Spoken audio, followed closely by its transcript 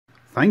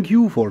Thank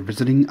you for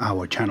visiting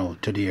our channel.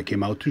 Today I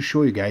came out to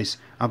show you guys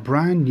a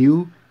brand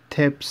new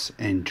tips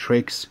and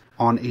tricks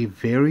on a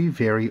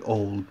very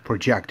old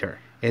projector.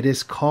 It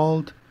is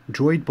called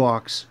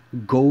DroidBox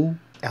Go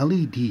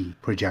LED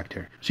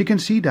projector. So you can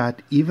see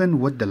that even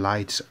with the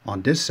lights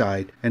on this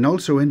side and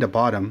also in the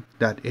bottom,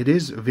 that it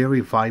is very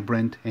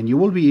vibrant, and you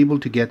will be able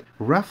to get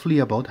roughly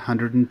about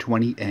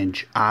 120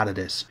 inch out of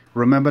this.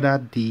 Remember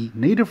that the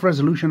native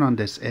resolution on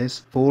this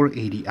is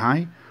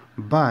 480i,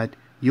 but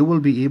you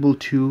will be able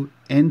to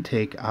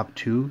intake up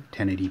to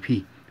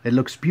 1080p. It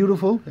looks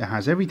beautiful. It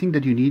has everything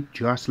that you need,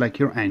 just like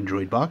your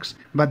Android box,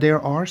 but there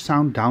are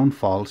some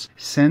downfalls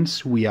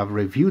since we have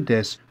reviewed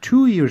this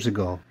 2 years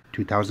ago,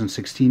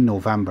 2016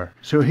 November.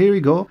 So here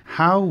we go,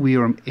 how we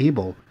are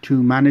able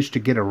to manage to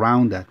get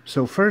around that.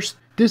 So first,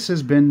 this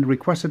has been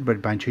requested by a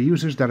bunch of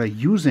users that are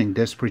using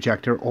this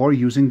projector or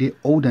using the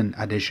Odin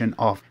edition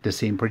of the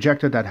same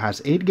projector that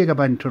has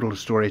 8GB in total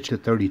storage to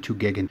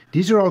 32GB.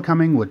 These are all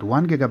coming with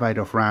 1GB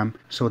of RAM,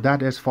 so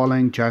that is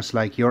following just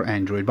like your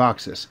Android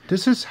boxes.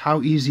 This is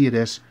how easy it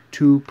is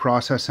to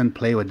process and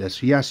play with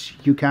this. Yes,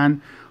 you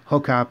can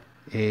hook up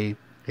a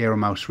Air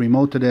mouse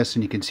remote to this,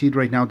 and you can see it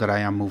right now that I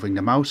am moving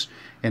the mouse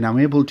and I'm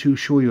able to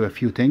show you a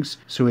few things.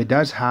 So it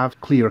does have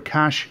clear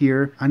cache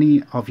here.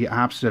 Any of your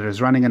apps that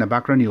is running in the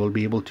background, you will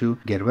be able to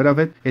get rid of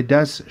it. It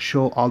does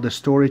show all the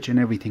storage and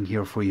everything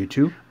here for you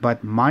too,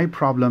 but my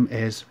problem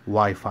is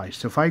Wi-Fi.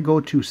 So if I go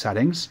to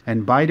settings,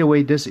 and by the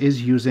way, this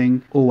is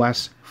using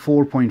OS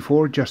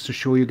 4.4, just to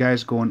show you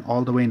guys, going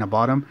all the way in the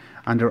bottom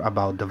under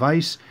about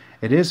device.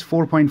 It is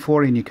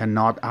 4.4 and you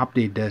cannot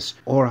update this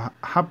or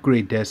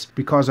upgrade this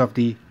because of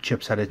the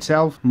chipset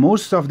itself.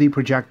 Most of the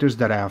projectors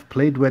that I have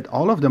played with,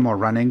 all of them are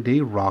running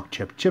the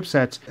Rockchip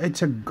chipsets.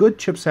 It's a good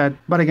chipset,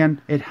 but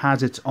again, it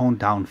has its own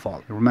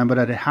downfall. Remember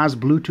that it has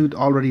Bluetooth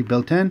already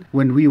built in.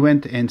 When we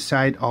went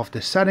inside of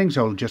the settings,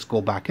 I'll just go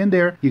back in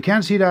there. You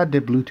can see that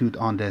the Bluetooth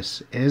on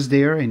this is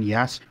there, and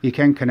yes, you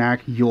can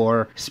connect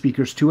your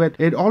speakers to it.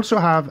 It also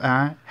have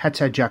a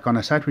headset jack on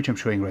the side, which I'm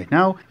showing right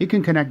now. You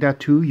can connect that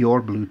to your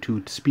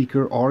Bluetooth speaker,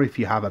 or if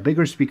you have a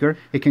bigger speaker,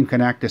 it can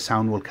connect. The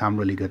sound will come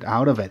really good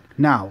out of it.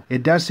 Now,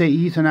 it does say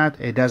Ethernet.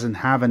 It doesn't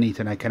have an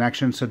Ethernet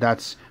connection, so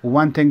that's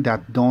one thing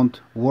that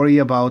don't worry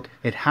about.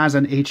 It has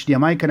an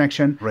HDMI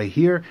connection right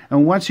here,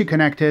 and once you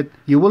connect it,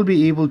 you will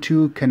be able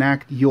to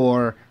connect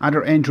your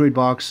other Android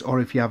box,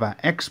 or if you have an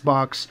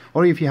Xbox,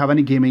 or if you have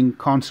any gaming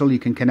console, you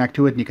can connect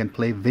to it and you can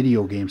play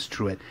video games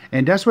through it.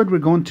 And that's what we're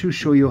going to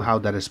show you how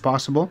that is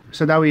possible,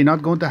 so that way you're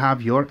not going to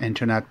have your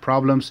internet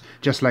problems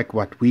just like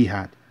what we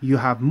had. You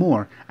have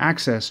more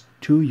access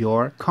to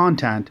your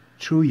content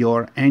through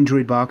your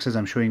Android box. As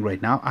I'm showing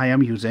right now, I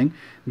am using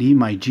the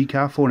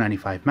MyGica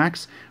ATV495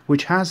 Max,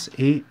 which has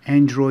a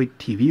Android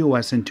TV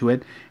OS into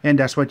it, and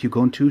that's what you're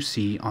going to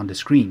see on the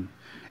screen.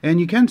 And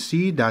you can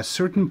see that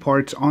certain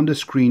parts on the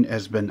screen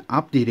has been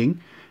updating,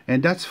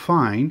 and that's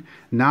fine.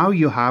 Now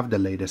you have the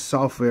latest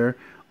software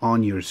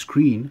on your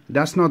screen.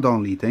 That's not the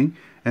only thing.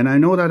 And I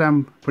know that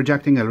I'm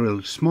projecting a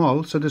little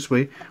small, so this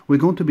way we're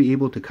going to be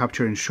able to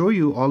capture and show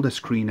you all the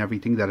screen,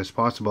 everything that is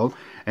possible.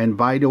 And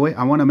by the way,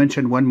 I want to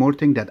mention one more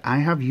thing, that I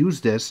have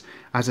used this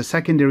as a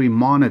secondary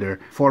monitor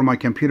for my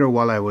computer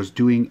while I was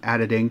doing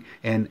editing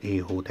in a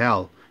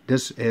hotel.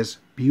 This is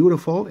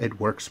beautiful. It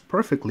works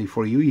perfectly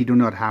for you. You do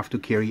not have to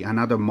carry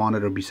another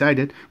monitor beside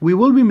it. We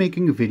will be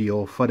making a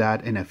video for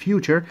that in the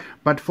future,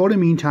 but for the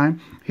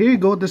meantime, here you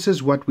go. This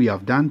is what we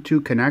have done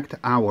to connect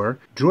our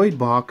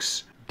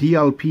DroidBox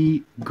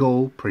DLP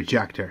Go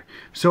projector.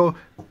 So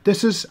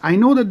this is, I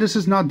know that this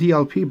is not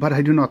DLP, but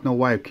I do not know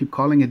why I keep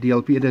calling it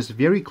DLP. It is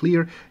very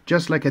clear,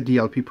 just like a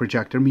DLP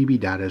projector. Maybe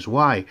that is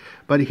why.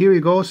 But here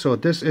you go. So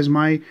this is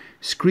my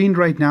screen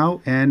right now,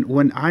 and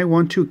when I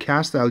want to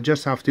cast, I'll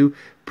just have to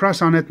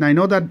press on it. And I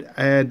know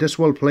that this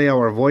will play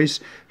our voice,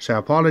 so I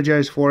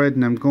apologize for it.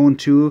 And I'm going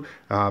to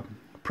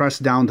press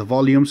down the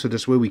volume so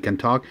this way we can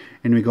talk,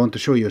 and we're going to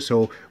show you.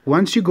 So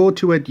once you go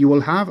to it, you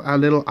will have a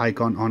little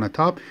icon on the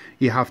top.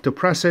 You have to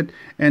press it,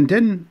 and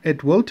then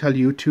it will tell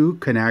you to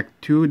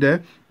connect to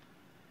the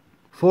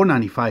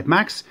 495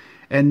 Max.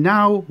 And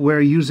now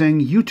we're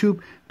using YouTube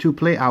to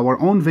play our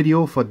own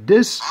video for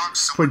this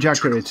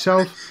projector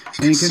itself,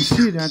 and you can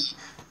see that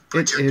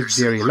it is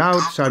very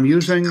loud. So I'm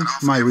using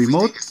my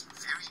remote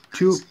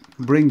to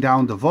bring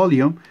down the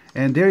volume,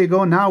 and there you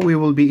go. Now we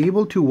will be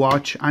able to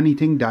watch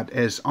anything that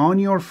is on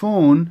your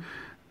phone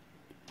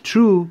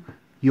through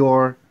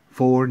your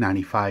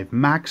 495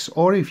 Max,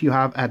 or if you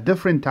have a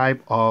different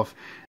type of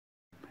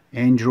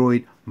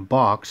Android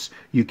box,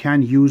 you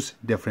can use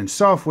different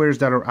softwares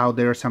that are out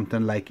there,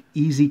 something like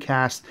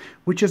EasyCast,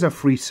 which is a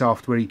free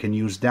software. You can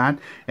use that,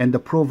 and the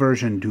pro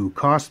version do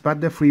cost, but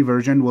the free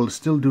version will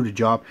still do the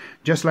job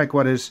just like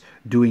what is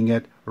doing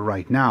it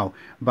right now.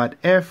 But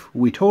if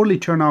we totally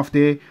turn off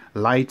the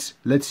lights,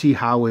 let's see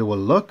how it will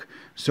look.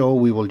 So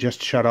we will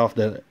just shut off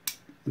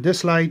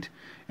this light,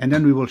 and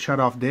then we will shut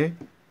off the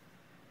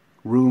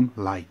room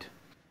light.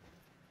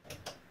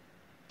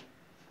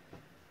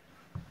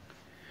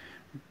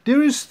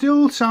 there is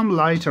still some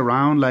light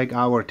around, like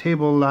our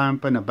table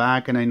lamp in the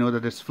back, and I know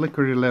that it's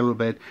flickered a little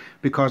bit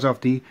because of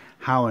the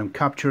how I'm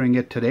capturing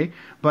it today.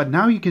 But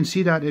now you can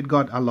see that it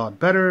got a lot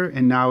better,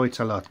 and now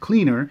it's a lot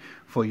cleaner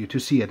for you to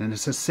see it. And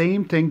it's the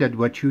same thing that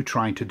what you're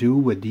trying to do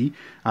with the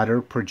other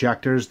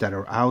projectors that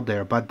are out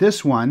there. But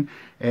this one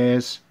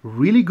is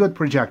really good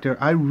projector.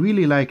 I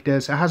really like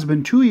this. It has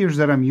been 2 years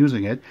that I'm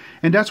using it,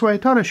 and that's why I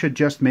thought I should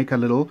just make a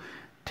little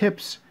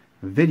tips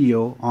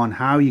video on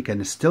how you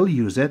can still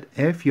use it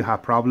if you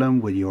have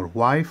problem with your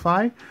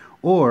Wi-Fi,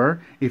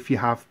 or if you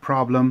have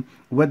problem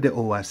with the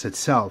OS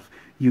itself.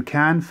 You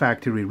can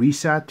factory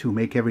reset to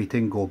make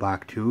everything go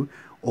back to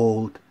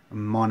old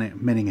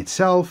meaning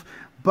itself.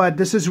 But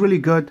this is really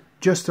good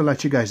just to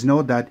let you guys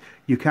know that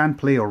you can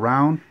play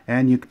around,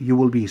 and you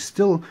will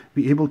still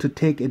be able to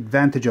take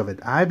advantage of it.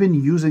 I've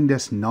been using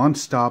this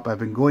non-stop. I've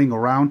been going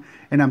around,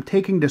 and I'm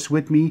taking this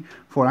with me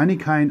for any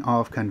kind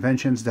of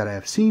conventions that I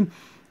have seen,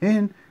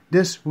 and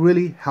this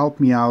really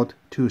helped me out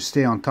to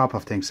stay on top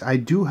of things. I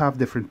do have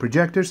different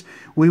projectors.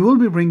 We will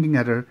be bringing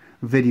other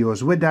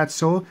videos with that,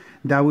 so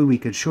that way we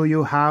can show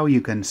you how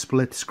you can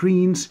split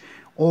screens,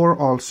 or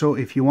also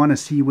if you want to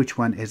see which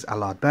one is a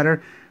lot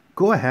better,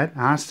 go ahead,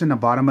 ask in the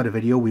bottom of the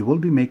video. We will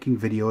be making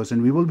videos,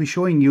 and we will be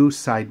showing you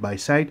side by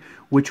side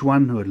which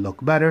one would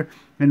look better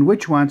and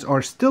which ones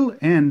are still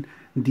in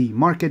the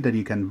market that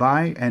you can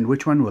buy and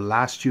which one will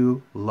last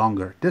you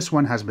longer. This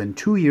one has been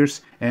 2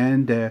 years,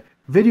 and the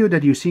video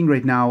that you're seeing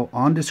right now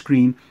on the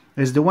screen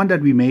is the one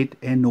that we made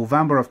in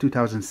November of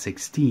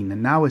 2016,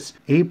 and now it's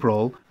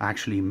April,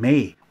 actually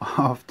May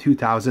of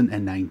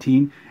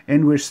 2019,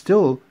 and we're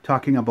still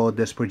talking about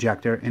this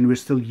projector and we're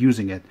still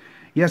using it.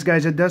 Yes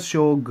guys, it does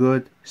show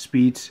good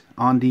speeds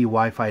on the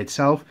Wi-Fi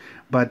itself,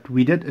 but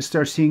we did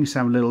start seeing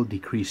some little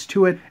decrease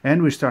to it,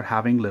 and we start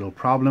having little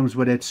problems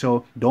with it.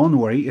 So don't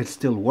worry, it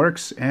still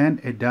works, and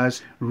it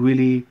does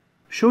really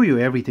show you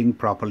everything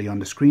properly on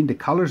the screen. The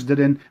colors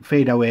didn't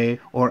fade away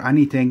or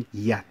anything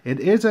yet. It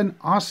is an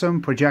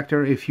awesome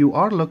projector. If you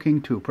are looking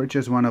to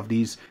purchase one of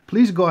these,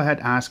 please go ahead,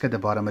 ask at the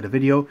bottom of the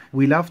video.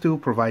 We love to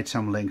provide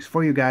some links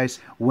for you guys.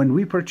 When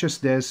we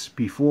purchased this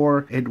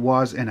before, it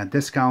was in a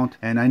discount,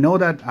 and I know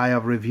that I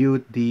have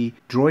reviewed the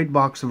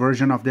DroidBox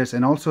version of this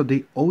and also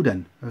the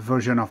Odin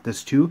version of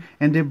this too,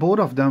 and they both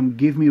of them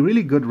give me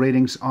really good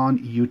ratings on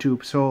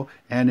YouTube. So,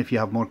 and if you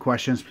have more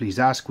questions, please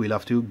ask. We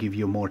love to give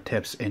you more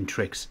tips and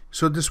tricks.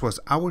 So this was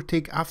our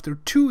take after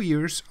 2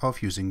 years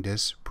of using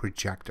this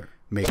projector.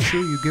 Make sure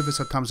you give us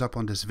a thumbs up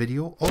on this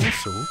video.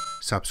 Also,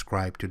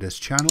 subscribe to this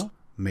channel.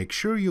 Make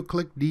sure you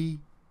click the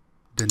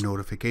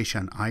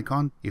notification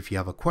icon. If you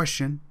have a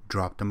question,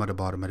 drop them at the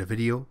bottom of the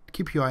video.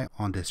 Keep your eye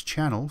on this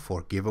channel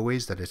for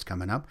giveaways that is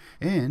coming up,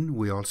 and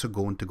we also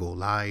going to go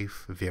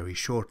live very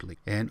shortly.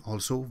 And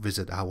also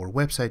visit our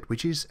website,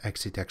 which is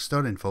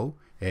xctex.info,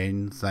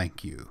 and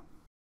thank you.